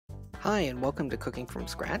Hi and welcome to Cooking from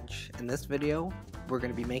Scratch. In this video, we're going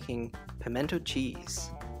to be making pimento cheese.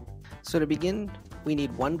 So to begin, we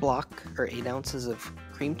need 1 block or 8 ounces of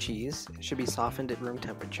cream cheese. It should be softened at room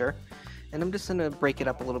temperature. And I'm just going to break it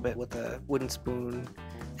up a little bit with a wooden spoon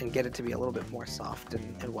and get it to be a little bit more soft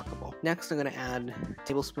and workable. Next, I'm going to add a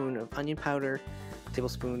tablespoon of onion powder, a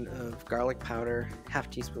tablespoon of garlic powder, half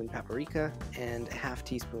teaspoon paprika, and a half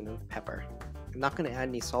teaspoon of pepper. I'm not going to add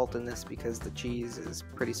any salt in this because the cheese is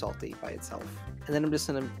pretty salty by itself. And then I'm just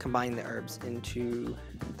going to combine the herbs into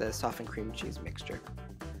the softened cream cheese mixture.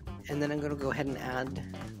 And then I'm going to go ahead and add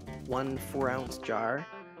 1 4-ounce jar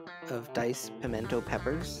of diced pimento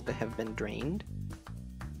peppers that have been drained.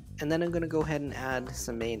 And then I'm going to go ahead and add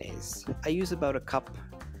some mayonnaise. I use about a cup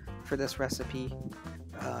for this recipe.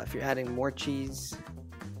 If you're adding more cheese,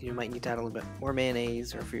 you might need to add a little bit more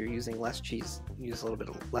mayonnaise, or if you're using less cheese, use a little bit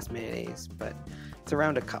less mayonnaise, but it's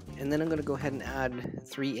around a cup. And then I'm going to go ahead and add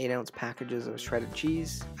 3 8-ounce packages of shredded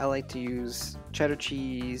cheese. I like to use cheddar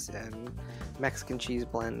cheese and Mexican cheese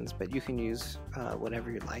blends, but you can use whatever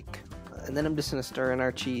you like. And then I'm just going to stir in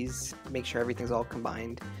our cheese, make sure everything's all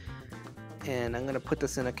combined. And I'm going to put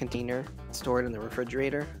this in a container, store it in the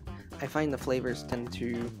refrigerator. I find the flavors tend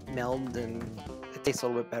to meld and it tastes a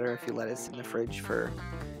little bit better if you let it sit in the fridge for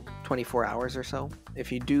 24 hours or so.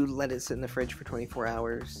 If you do let it sit in the fridge for 24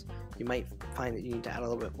 hours, you might find that you need to add a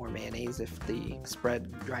little bit more mayonnaise if the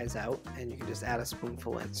spread dries out, and you can just add a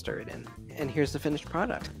spoonful and stir it in. And here's the finished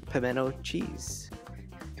product, pimento cheese.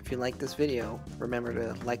 If you like this video, remember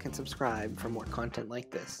to like and subscribe for more content like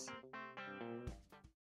this.